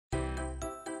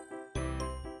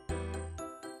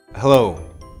Hello,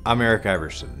 I'm Eric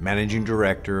Iverson, Managing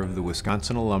Director of the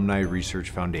Wisconsin Alumni Research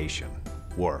Foundation,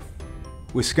 WARF.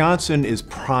 Wisconsin is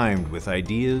primed with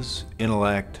ideas,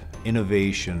 intellect,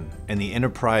 innovation, and the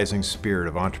enterprising spirit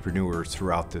of entrepreneurs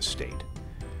throughout this state.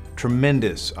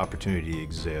 Tremendous opportunity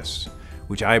exists,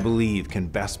 which I believe can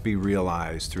best be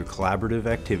realized through collaborative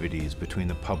activities between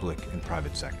the public and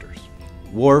private sectors.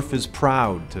 WARF is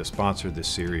proud to sponsor this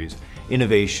series,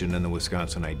 Innovation in the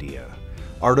Wisconsin Idea.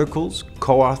 Articles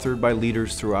co-authored by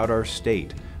leaders throughout our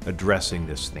state addressing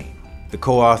this theme. The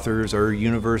co-authors are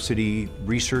university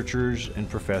researchers and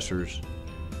professors.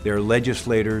 They are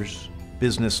legislators,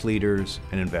 business leaders,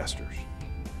 and investors.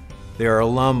 They are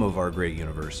alum of our great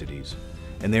universities,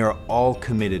 and they are all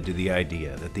committed to the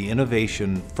idea that the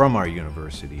innovation from our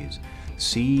universities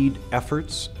seed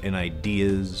efforts and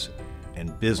ideas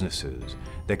and businesses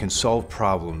that can solve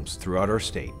problems throughout our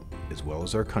state, as well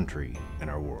as our country and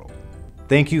our world.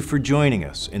 Thank you for joining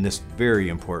us in this very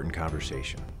important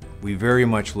conversation. We very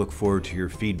much look forward to your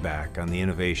feedback on the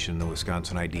innovation in the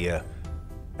Wisconsin Idea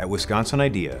at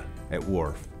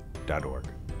wisconsinidea@warf.org.